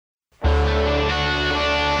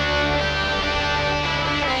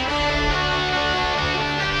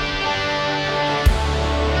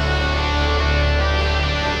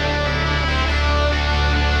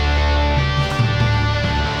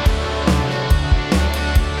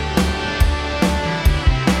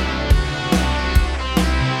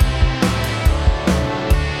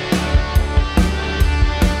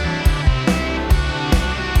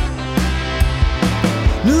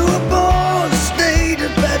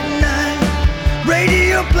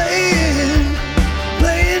radio playing,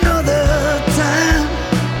 playing all the time.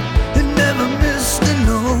 It never missed a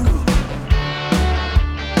note.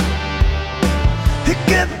 It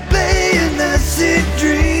kept playing that sick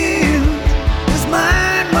dream. His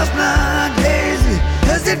mind was not hazy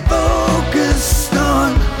as it focused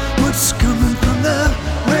on what's coming from the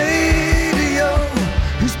radio.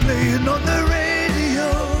 He's playing on the radio.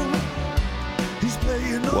 He's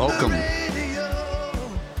playing on Welcome the radio.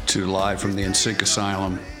 to Live from the InSync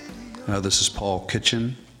Asylum. This is Paul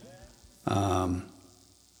Kitchen. I'll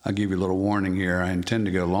give you a little warning here. I intend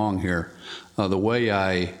to go long here. The way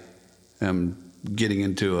I am getting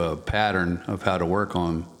into a pattern of how to work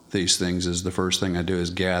on these things is the first thing I do is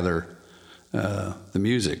gather the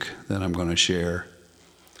music that I'm going to share.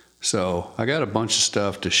 So I got a bunch of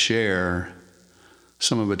stuff to share.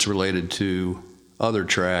 Some of it's related to other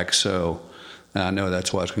tracks, so I know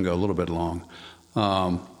that's why it's going to go a little bit long.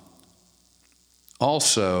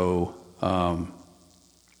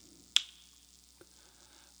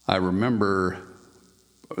 I remember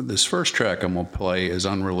this first track I'm going to play is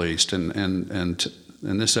unreleased, and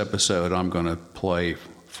in this episode I'm going to play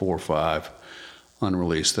 4 or 5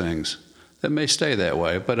 unreleased things. That may stay that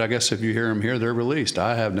way, but I guess if you hear them here, they're released.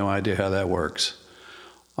 I have no idea how that works.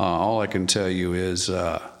 All I can tell you is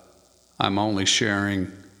I'm only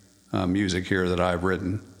sharing music here that I've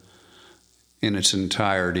written in its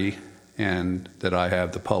entirety and that I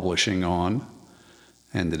have the publishing on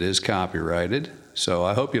and that is copyrighted. So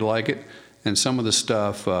I hope you like it. And some of the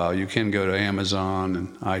stuff, you can go to Amazon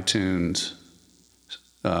and iTunes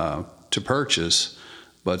to purchase,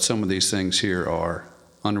 but some of these things here are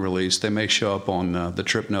unreleased. They may show up on the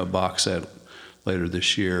Trip Note box set later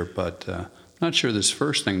this year, but I'm not sure this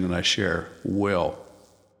first thing that I share will.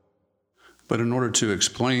 But in order to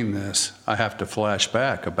explain this, I have to flash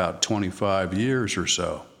back about 25 years or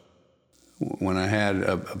so, when I had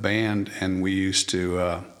a band and we used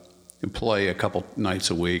to play a couple nights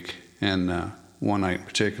a week, and one night in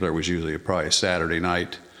particular was usually probably a Saturday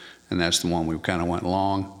night, and that's the one we kind of went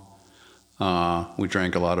long. We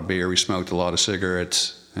drank a lot of beer, we smoked a lot of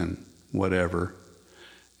cigarettes and whatever.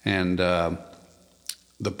 And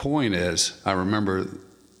the point is, I remember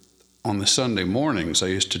on the Sunday mornings, I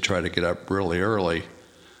used to try to get up really early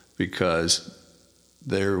because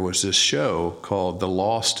there was this show called The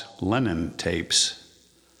Lost Lennon Tapes,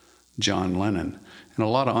 John Lennon, and a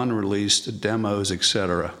lot of unreleased demos,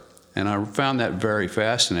 etc. And I found that very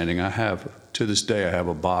fascinating. To this day, I have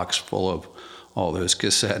a box full of all those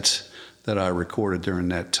cassettes that I recorded during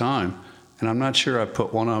that time. And I'm not sure I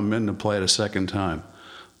put one of them in to play it a second time,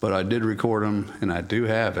 but I did record them and I do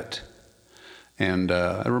have it. And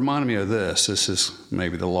it reminded me of this. This is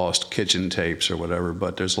maybe the Lost Kitchen Tapes or whatever,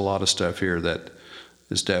 but there's a lot of stuff here that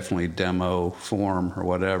is definitely demo form or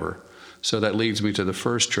whatever. So that leads me to the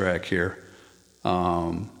first track here.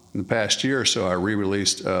 In the past year or so, I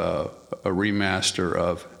re-released a remaster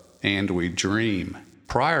of And We Dream.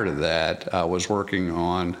 Prior to that, I was working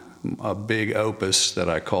on a big opus that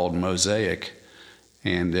I called Mosaic,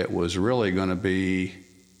 and it was really going to be,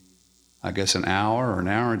 I guess, an hour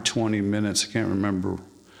and 20 minutes, I can't remember,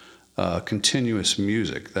 continuous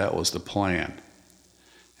music. That was the plan.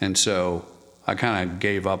 And so I kind of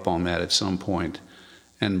gave up on that at some point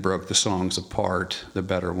and broke the songs apart, the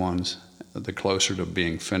better ones, the closer to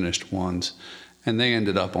being finished ones, and they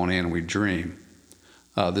ended up on And We Dream.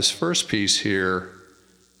 This first piece here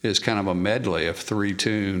is kind of a medley of 3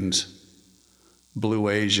 tunes: Blue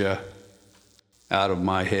Asia, Out of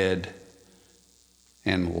My Head,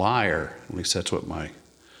 and Liar. At least that's what my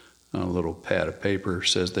little pad of paper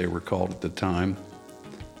says they were called at the time.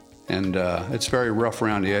 And it's very rough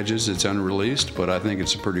around the edges. It's unreleased, but I think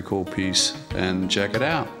it's a pretty cool piece, and check it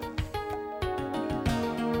out.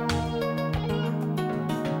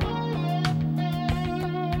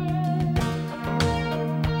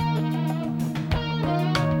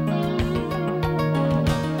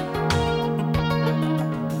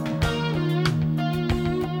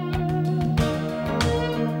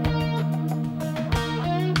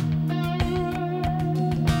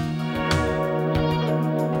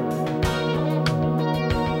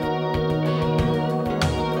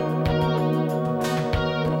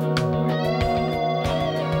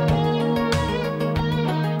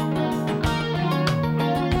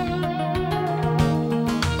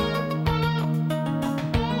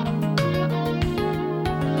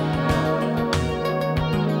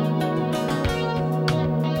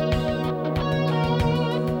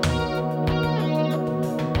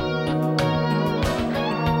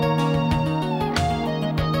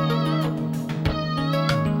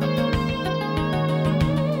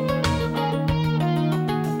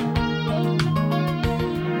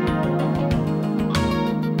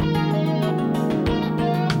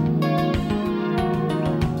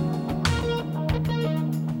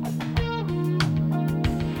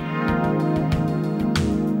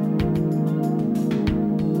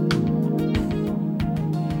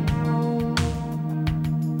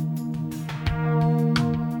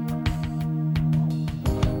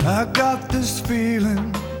 this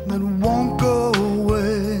feeling that won't go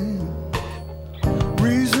away.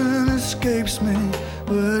 Reason escapes me,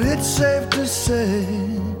 but it's safe to say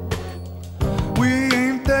we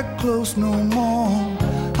ain't that close no more.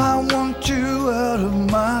 I want you out of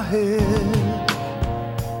my head.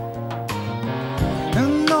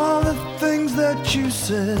 And all the things that you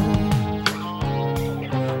said,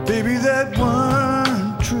 baby, that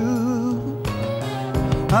weren't true.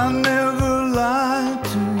 I never lied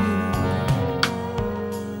to you.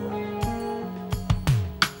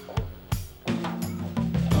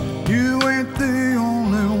 You ain't the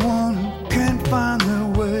only one who can't find their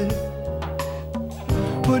way,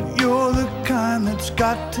 but you're the kind that's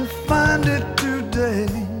got to find it today.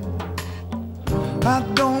 I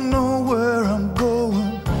don't know where I'm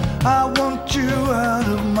going, I want you out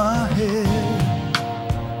of my head.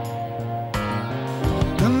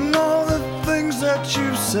 And all the things that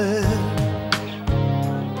you said,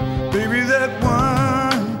 baby, that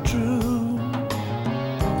weren't true.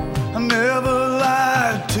 I never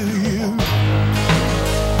lied to you.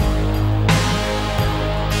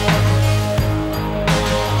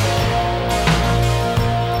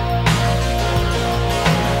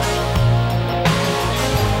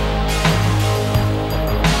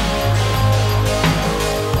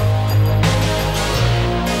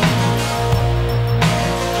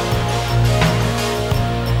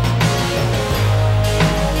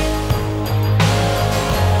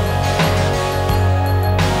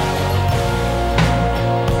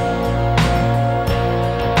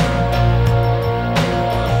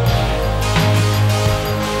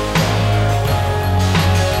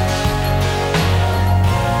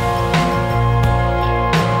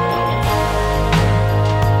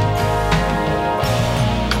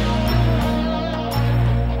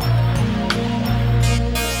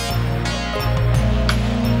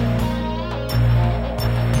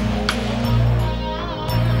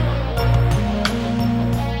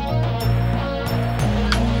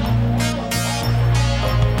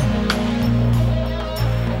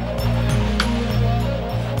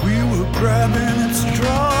 Grabbing at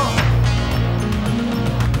straw,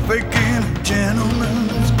 faking a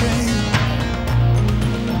gentleman's game.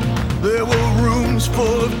 There were rooms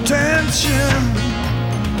full of tension,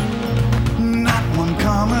 not one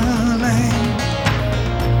common aim.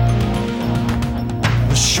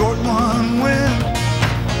 The short one went.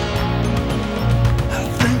 I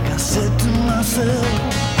think I said to myself,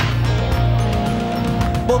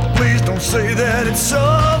 but please don't say that it's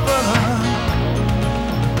over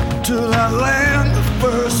till I land the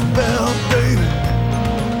first bell, baby.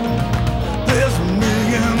 There's a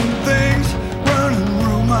million things running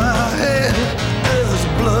through my head. There's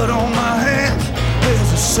blood on my hands,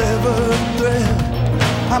 there's a severed thread.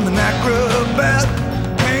 I'm an acrobat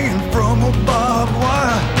hanging from a barbed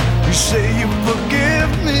wire. You say you forgive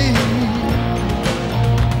me,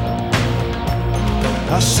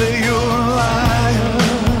 I say you're a liar.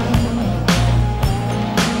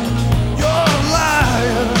 You're a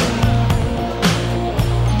liar.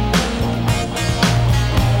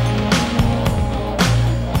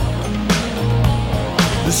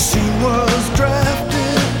 The scene was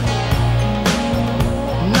drafted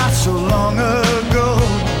not so long ago,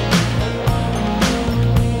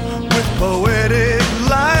 with poetic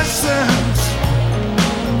license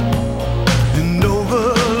and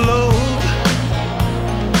overload.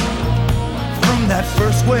 From that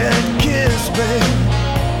first wet kiss, babe,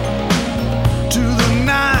 to the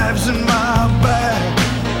knives in my back.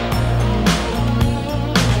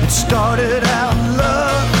 It started out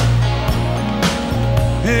love,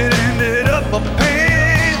 it ended up a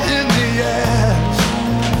pain in the ass.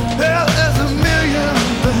 There's a million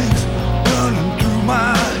things running through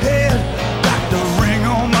my head, like the ring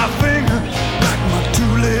on my finger, like my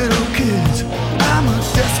two little kids. I'm a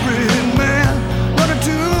desperate man, running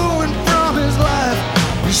to and from his life.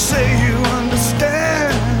 You say you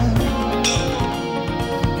understand,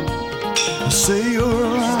 I say you're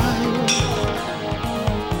a liar.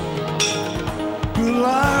 You're a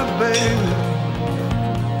liar, baby.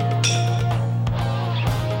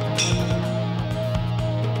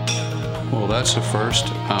 Well, that's the first.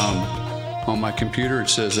 On my computer, it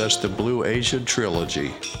says that's the Blue Asia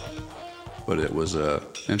trilogy, but it was a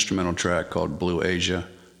instrumental track called Blue Asia,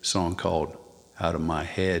 a song called Out of My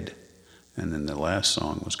Head, and then the last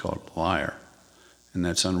song was called Liar, and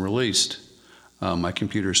that's unreleased. My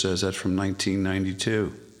computer says that's from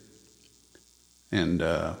 1992, and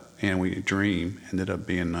We Dream ended up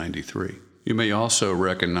being 93. You may also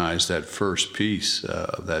recognize that first piece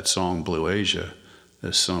of that song, Blue Asia,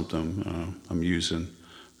 as something I'm using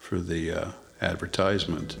for the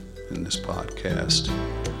advertisement in this podcast.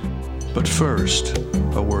 But first,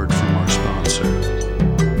 a word from our sponsor.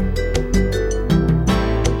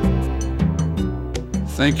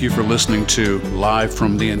 Thank you for listening to Live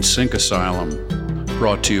from the InSync Asylum,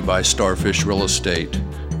 brought to you by Starfish Real Estate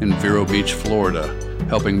in Vero Beach, Florida,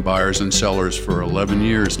 helping buyers and sellers for 11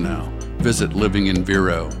 years now. Visit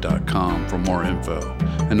livinginvero.com for more info,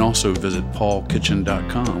 and also visit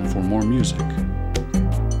paulkitchen.com for more music.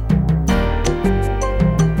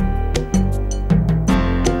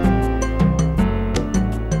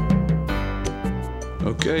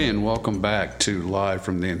 Okay, and welcome back to Live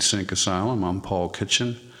from the InSync Asylum. I'm Paul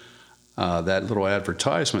Kitchen. That little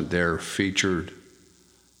advertisement there featured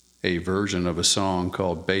a version of a song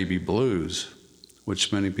called Baby Blues,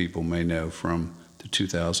 which many people may know from the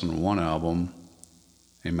 2001 album,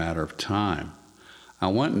 A Matter of Time. I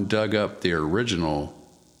went and dug up the original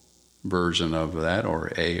version of that,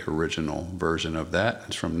 or a original version of that.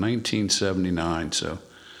 It's from 1979, so I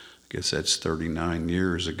guess that's 39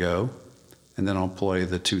 years ago. And then I'll play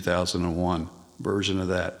the 2001 version of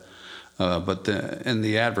that. But in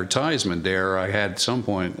the advertisement there, at some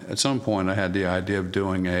point, I had the idea of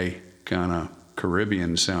doing a kind of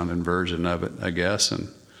Caribbean-sounding version of it, I guess, and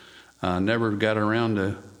never got around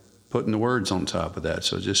to putting the words on top of that,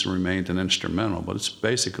 so it just remained an instrumental. But it's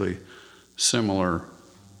basically similar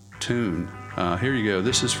tune. Here you go.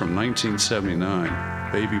 This is from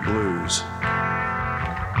 1979, Baby Blues.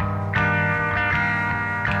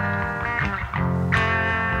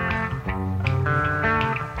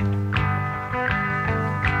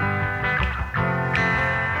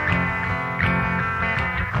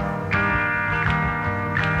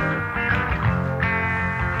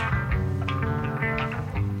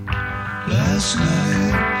 Last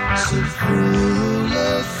night, so full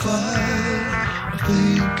of fire, I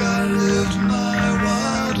think I lived my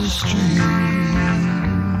wildest dreams.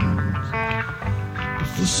 But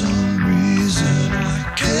for some reason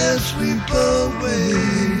I can't sweep away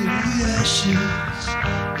the ashes.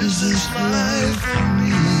 Is this life for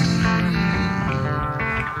me?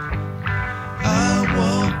 I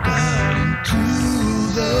walk out into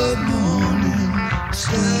the morning,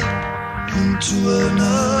 step into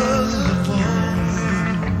another void.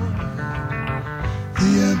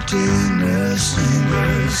 The emptiness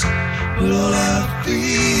lingers, but all I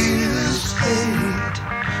feel is hate,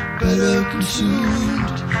 better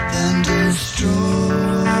consumed than destroyed.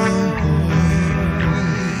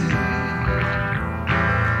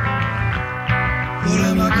 What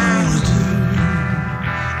am I gonna do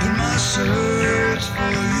in my search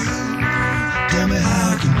for you? Tell me,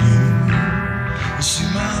 how can you see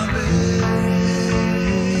my baby blues?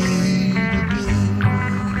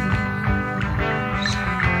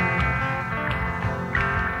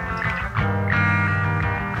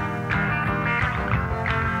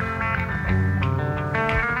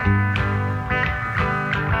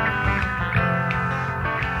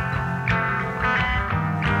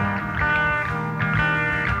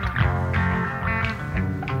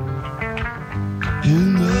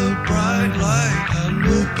 In the bright light, I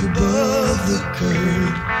look above the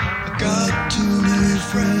curb. I got too many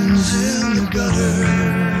friends in the gutter.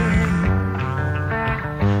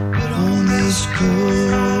 But on this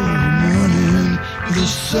cold morning, with the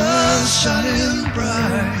sun shining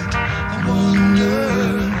bright, I wonder,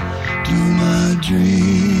 do my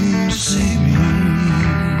dreams see me?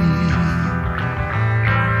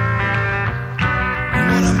 And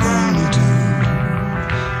what I'm gonna do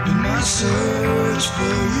in my search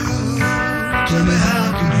for you? Tell me, how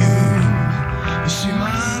can you see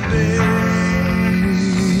my baby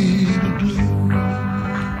blues?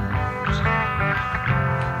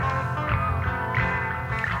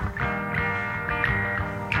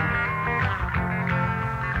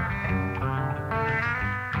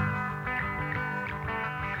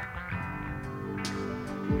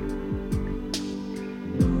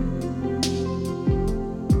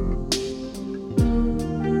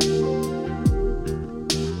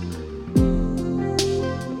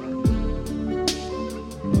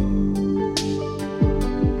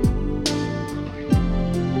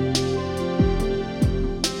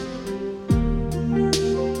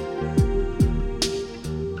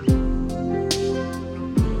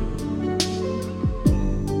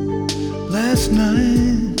 Last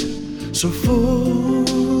night, so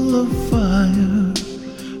full of fire,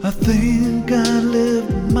 I think I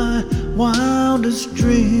lived my wildest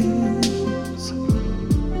dreams.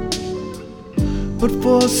 But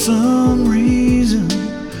for some reason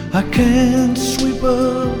I can't sweep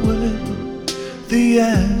away the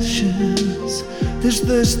ashes. Is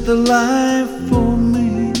this the life for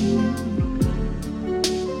me?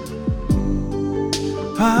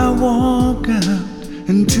 I walk out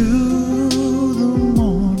into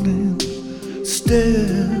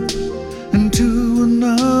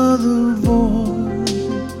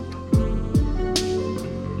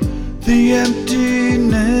The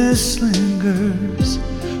emptiness lingers,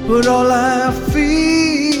 but all I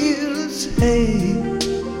feel is hate,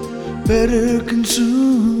 better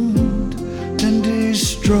consumed than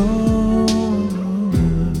destroyed.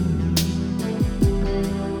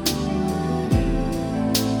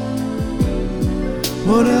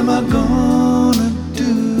 What am I gonna do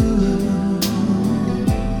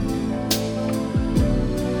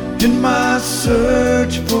in my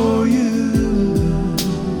search for you?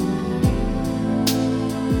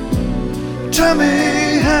 Tell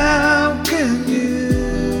me, how can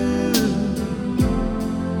you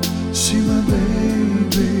see my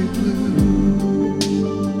baby blue?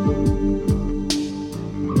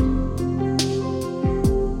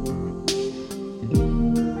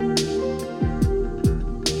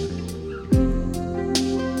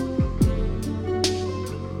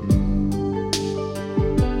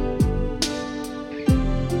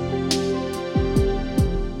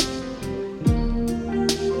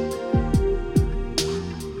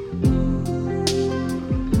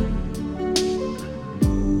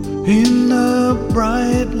 In the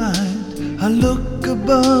bright light, I look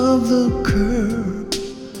above the curb.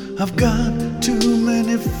 I've got too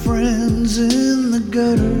many friends in the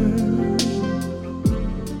gutter,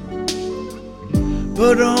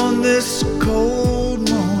 but on this cold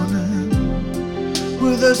morning,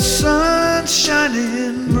 with the sun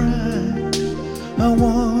shining bright, I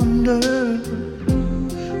wonder,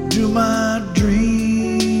 do my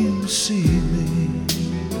dreams see me?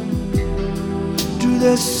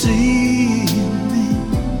 They see me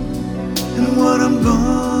and what I'm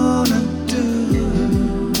gonna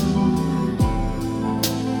do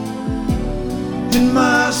in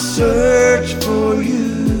my search for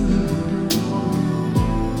you.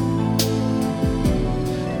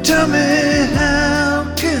 Tell me,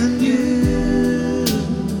 how can you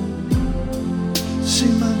see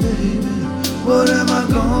my baby? What am I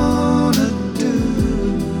gonna do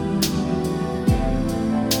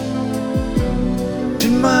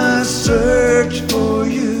in my search for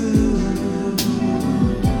you?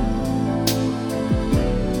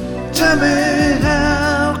 Tell me,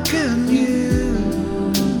 how can you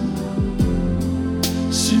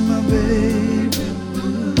see my baby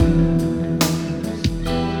blues?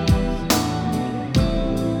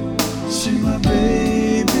 See my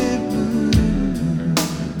baby blues.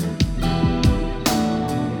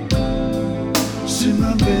 See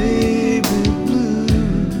my baby blues.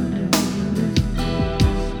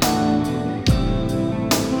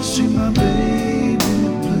 See my baby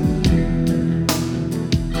blue.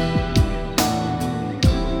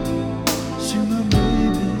 See my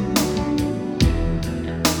baby.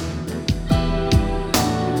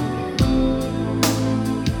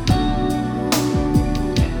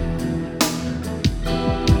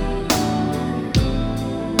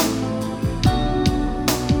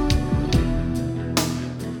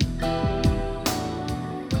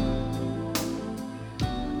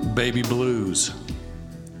 Baby Blues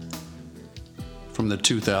from the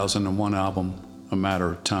 2001 album, A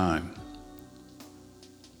Matter of Time.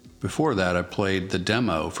 Before that, I played the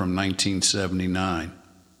demo from 1979,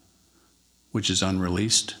 which is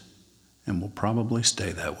unreleased and will probably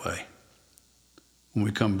stay that way. When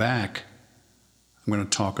we come back, I'm going to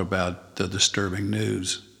talk about the disturbing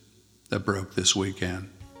news that broke this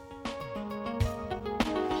weekend.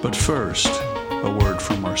 But first, a word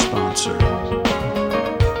from our sponsor.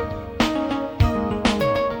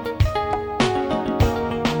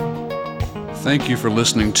 Thank you for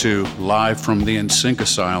listening to Live from the InSync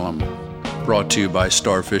Asylum, brought to you by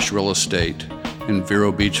Starfish Real Estate in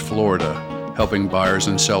Vero Beach, Florida, helping buyers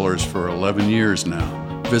and sellers for 11 years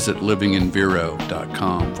now. Visit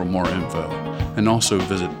livinginvero.com for more info, and also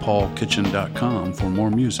visit paulkitchen.com for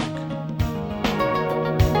more music.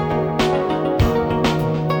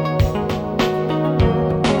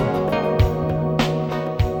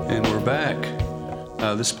 And we're back.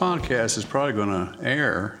 This podcast is probably going to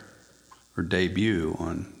air or debut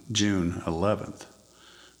on June 11th,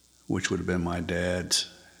 which would have been my dad's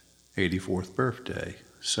 84th birthday.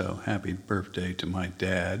 So happy birthday to my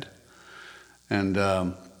dad. And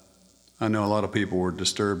I know a lot of people were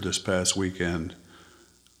disturbed this past weekend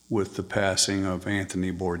with the passing of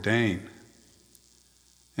Anthony Bourdain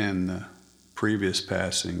and the previous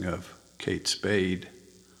passing of Kate Spade.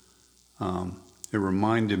 It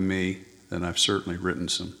reminded me that I've certainly written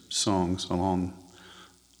some songs along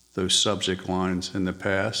those subject lines in the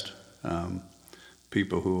past.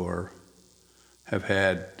 People who have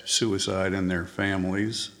had suicide in their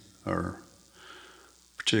families are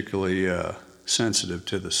particularly sensitive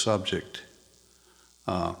to the subject.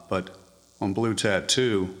 But on Blue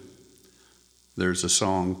Tattoo, there's a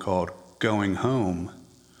song called Going Home,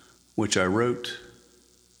 which I wrote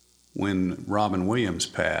when Robin Williams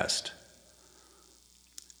passed.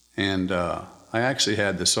 And I actually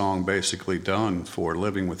had the song basically done for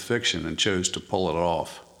Living with Fiction and chose to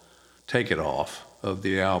take it off of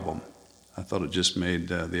the album. I thought it just made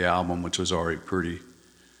the album, which was already pretty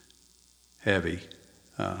heavy,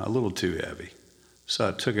 a little too heavy. So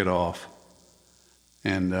I took it off,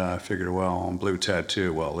 and I figured, well, on Blue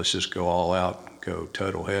Tattoo, well, let's just go all out, go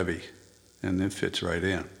total heavy, and it fits right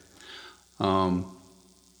in. And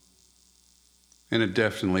it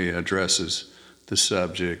definitely addresses the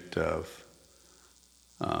subject of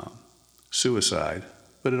suicide,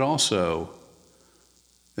 but it also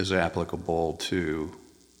is applicable to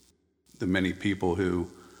the many people who,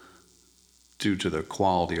 due to their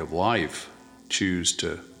quality of life, choose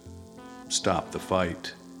to stop the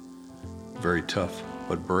fight. Very tough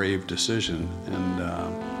but brave decision. And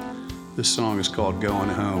this song is called Going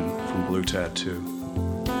Home from Blue Tattoo.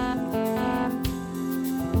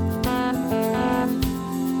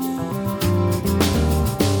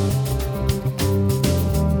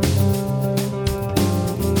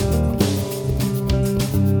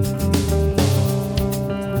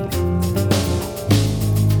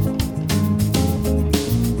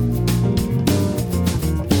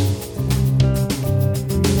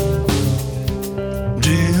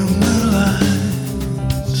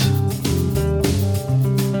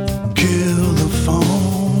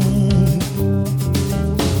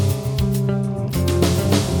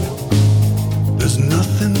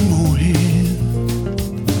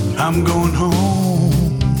 I'm going home.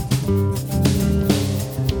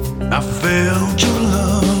 I felt your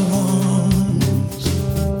love once,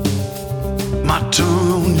 my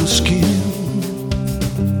tongue on your skin.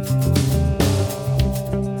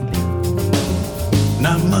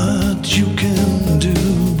 Not much you can do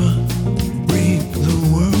but reap the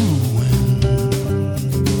whirlwind.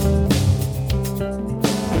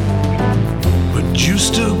 But you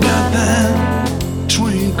still got that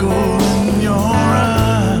twinkle in your eye.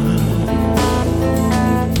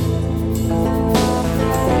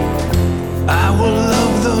 I will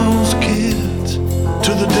love those kids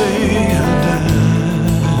to the day I die.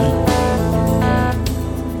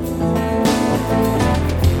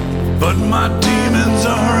 But my demons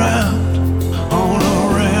are out on a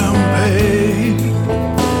rampage,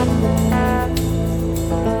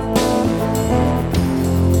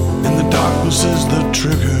 and the darkness is the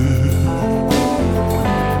trigger.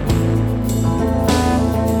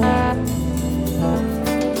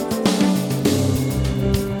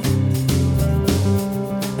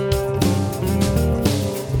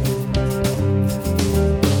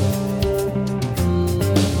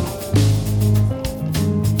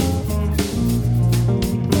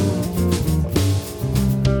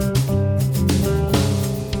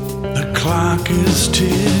 Clock is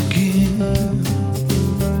ticking,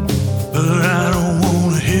 but I don't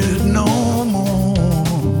wanna hit it no more.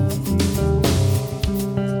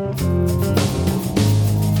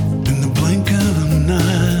 In the blink of an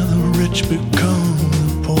eye, the rich become the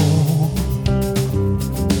poor.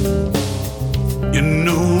 You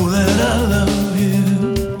know that I love you,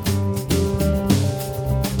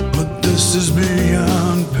 but this is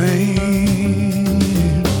beyond pain.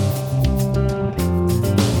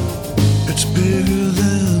 Bigger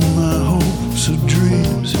than my hopes or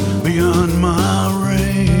dreams, beyond my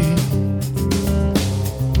range.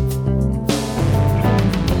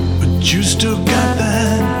 But you still got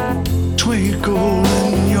that twinkle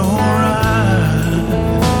in your eye,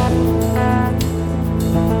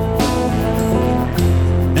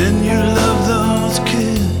 and you love those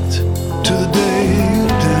kids to the day you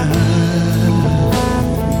die.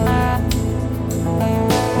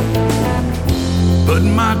 But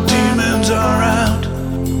my demons are out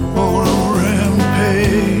on a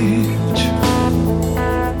rampage,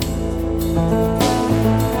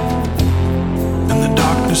 and the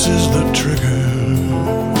darkness is the trigger.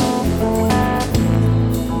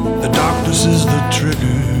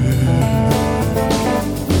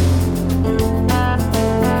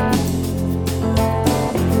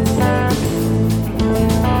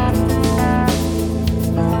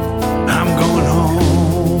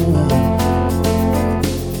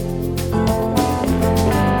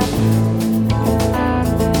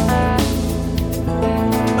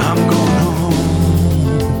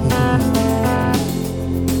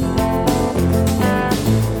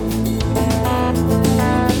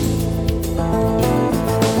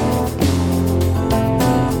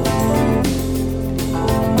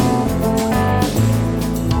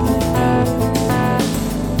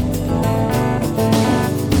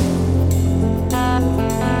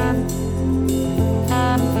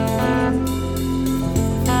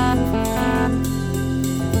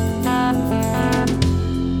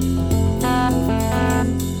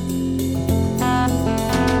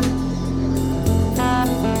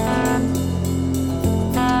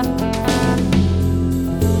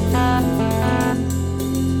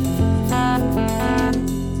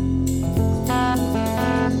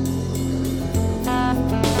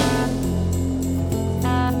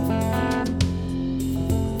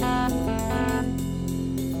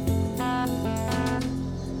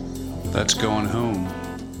 That's Going Home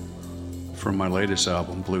from my latest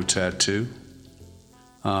album, Blue Tattoo.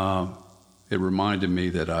 It reminded me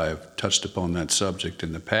that I've touched upon that subject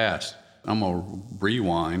in the past. I'm going to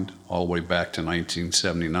rewind all the way back to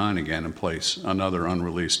 1979 again and place another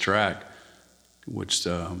unreleased track, which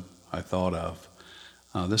I thought of.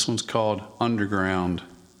 This one's called Underground,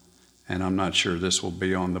 and I'm not sure this will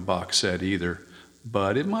be on the box set either,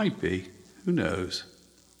 but it might be. Who knows?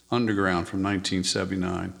 Underground from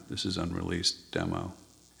 1979. This is unreleased demo.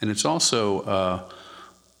 And it's also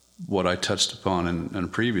what I touched upon in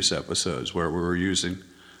previous episodes where we were using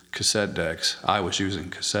cassette decks. I was using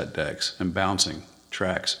cassette decks and bouncing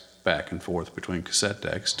tracks back and forth between cassette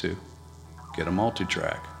decks to get a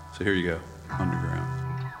multi-track. So here you go, Underground.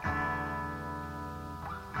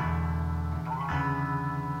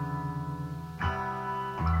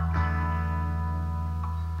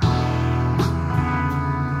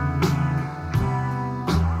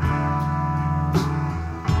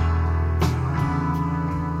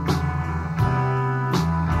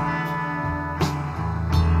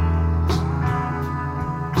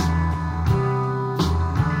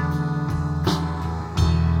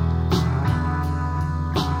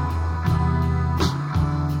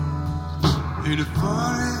 Ain't it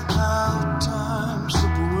funny how time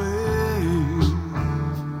slip away?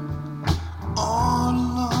 All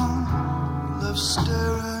alone, left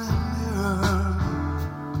staring in the mirror.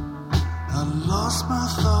 I lost my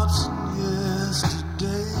thoughts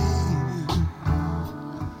yesterday,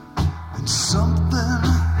 and something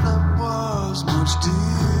that was much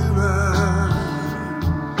dearer.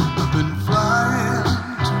 I've been flying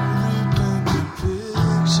to repaint the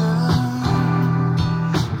picture.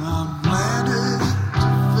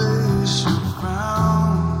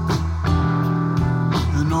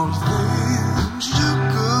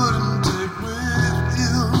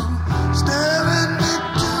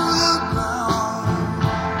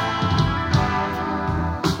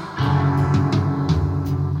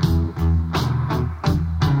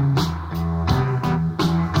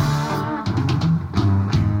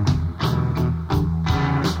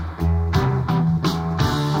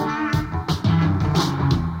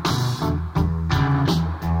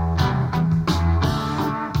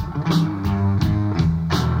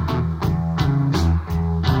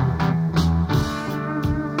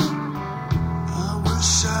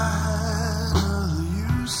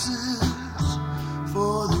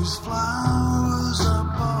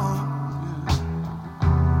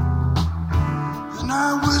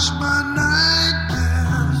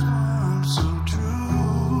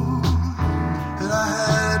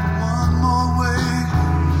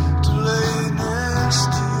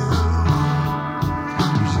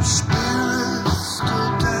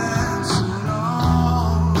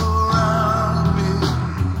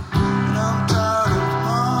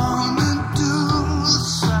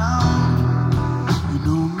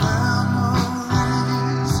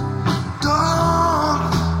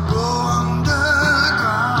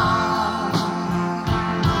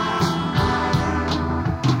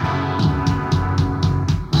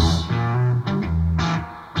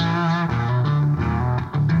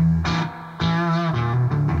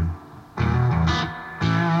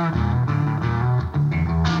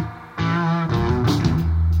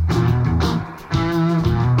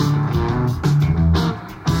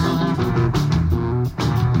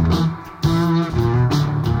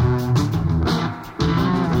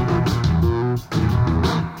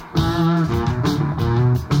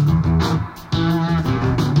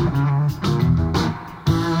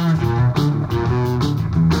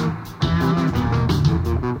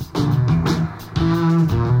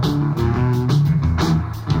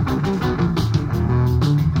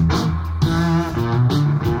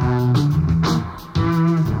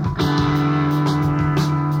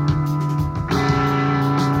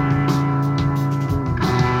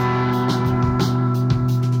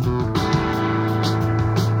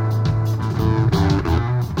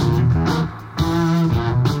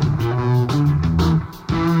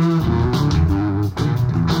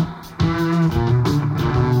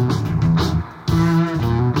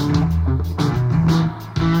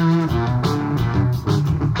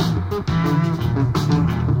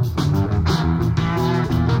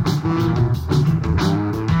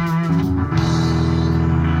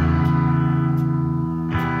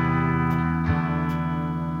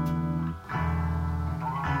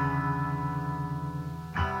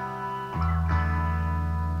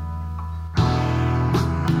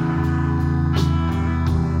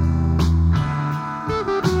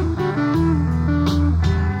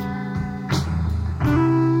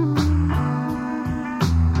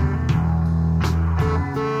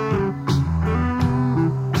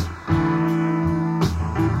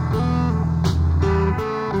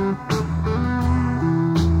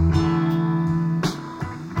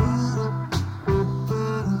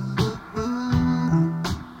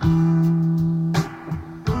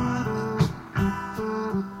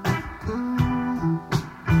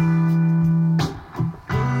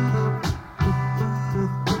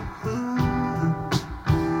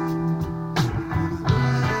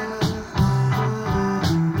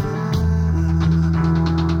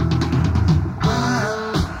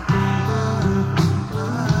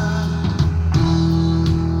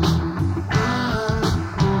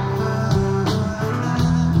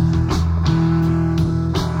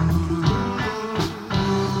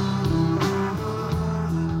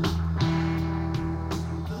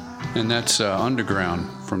 that's Underground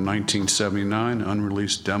from 1979,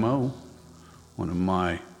 unreleased demo, one of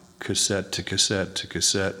my cassette to cassette to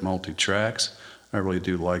cassette multi-tracks. I really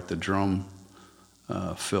do like the drum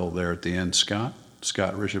fill there at the end, Scott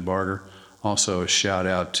Richard. Also a shout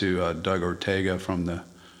out to Doug Ortega from the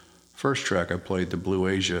first track I played, the Blue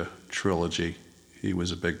Asia trilogy. He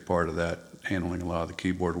was a big part of that, handling a lot of the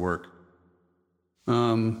keyboard work.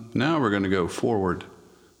 Now we're going to go forward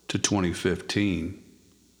to 2015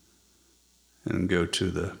 and go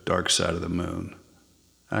to the dark side of the moon.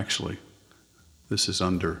 Actually, this is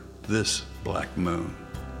Under This Black Moon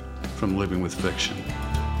from Living with Fiction.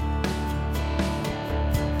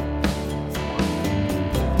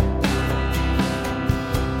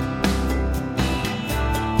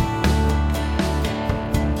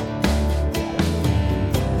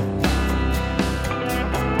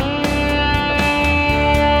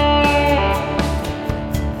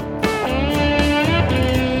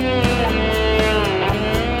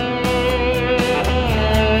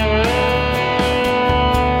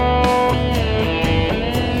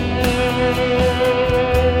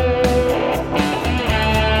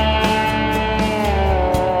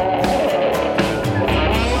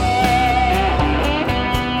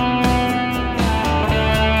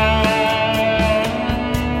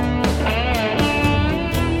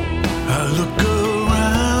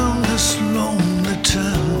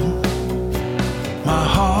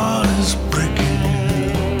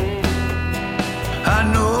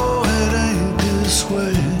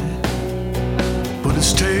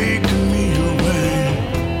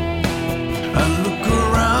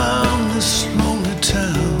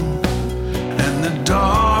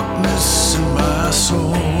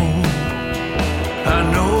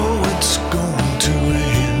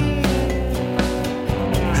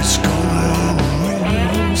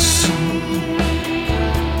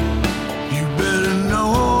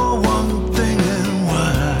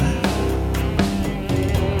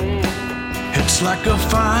 Like a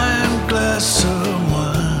fine glass of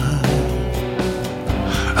wine,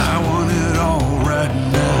 I want it all right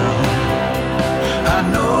now. I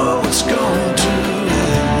know it's going to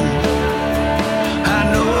end. I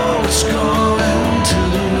know it's going to.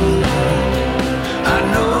 I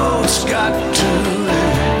know it's got to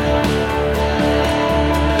end.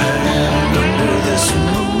 And under this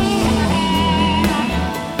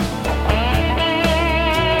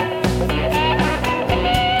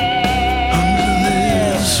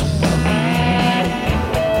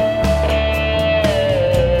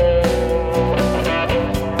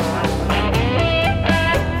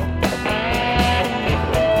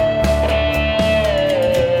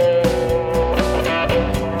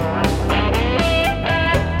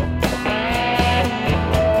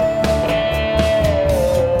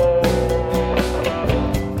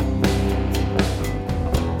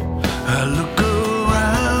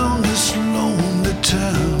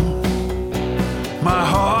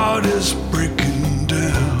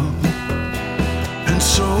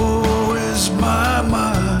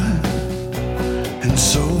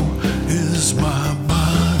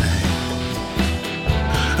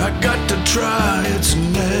try, it's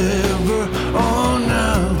never on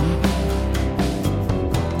now.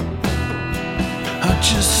 I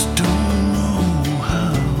just don't know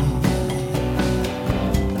how.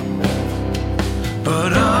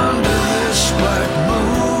 But under this black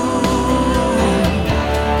moon,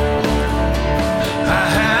 I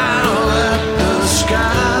howl at the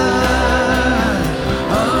sky.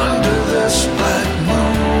 Under this black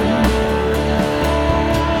moon,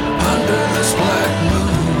 under this black moon.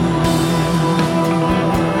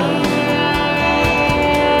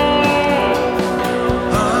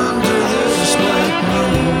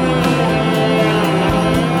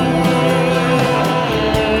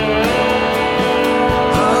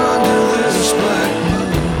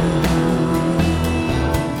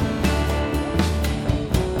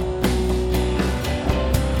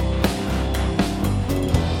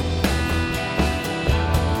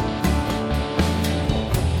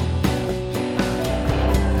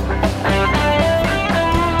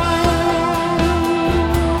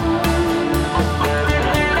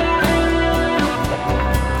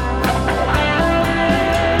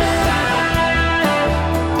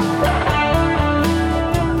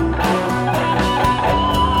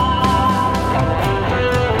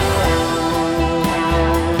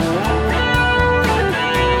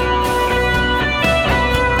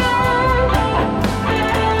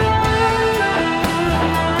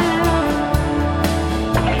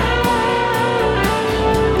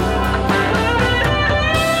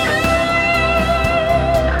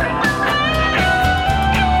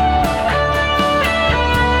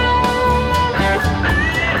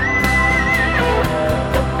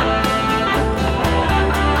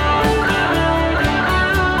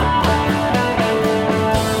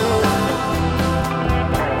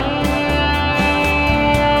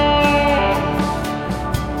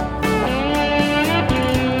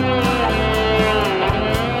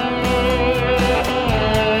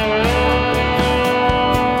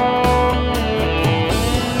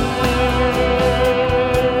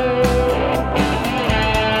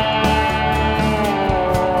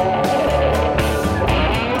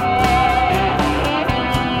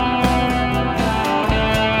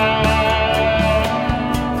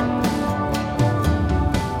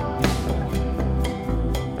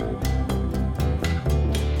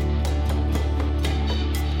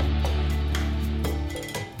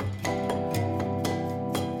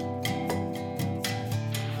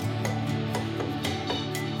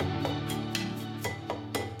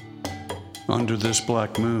 Under This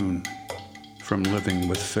Black Moon from Living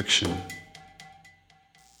with Fiction.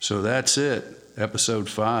 So that's it, episode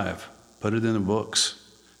 5. Put it in the books.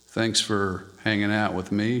 Thanks for hanging out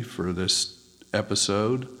with me for this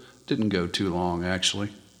episode. Didn't go too long, actually.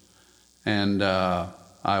 And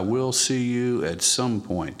I will see you at some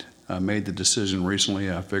point. I made the decision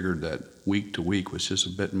recently. I figured that week to week was just a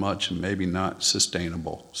bit much and maybe not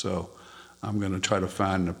sustainable. So I'm going to try to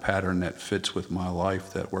find a pattern that fits with my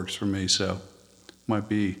life that works for me. So might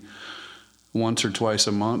be once or twice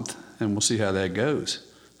a month, and we'll see how that goes.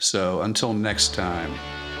 So until next time,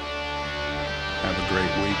 have a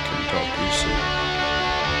great week and talk to you soon.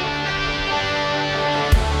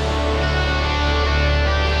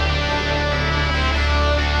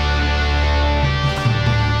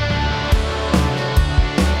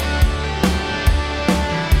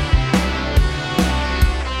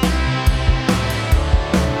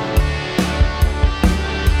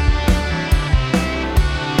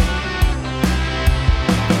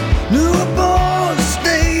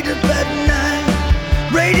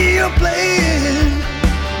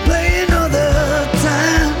 Playing all the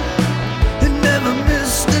time, and never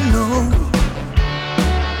missed a note.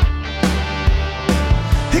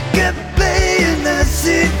 It kept playing that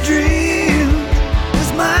sweet dream.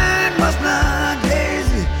 His mind was not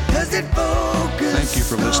hazy as it focused. Thank you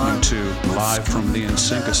for listening to Live from the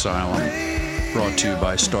InSync Asylum, brought to you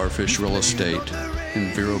by Starfish Real Estate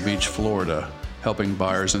in Vero Beach, Florida, helping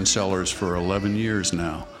buyers and sellers for 11 years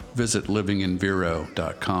now. Visit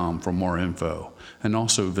livinginvero.com for more info, and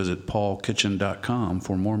also visit paulkitchen.com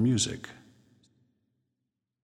for more music.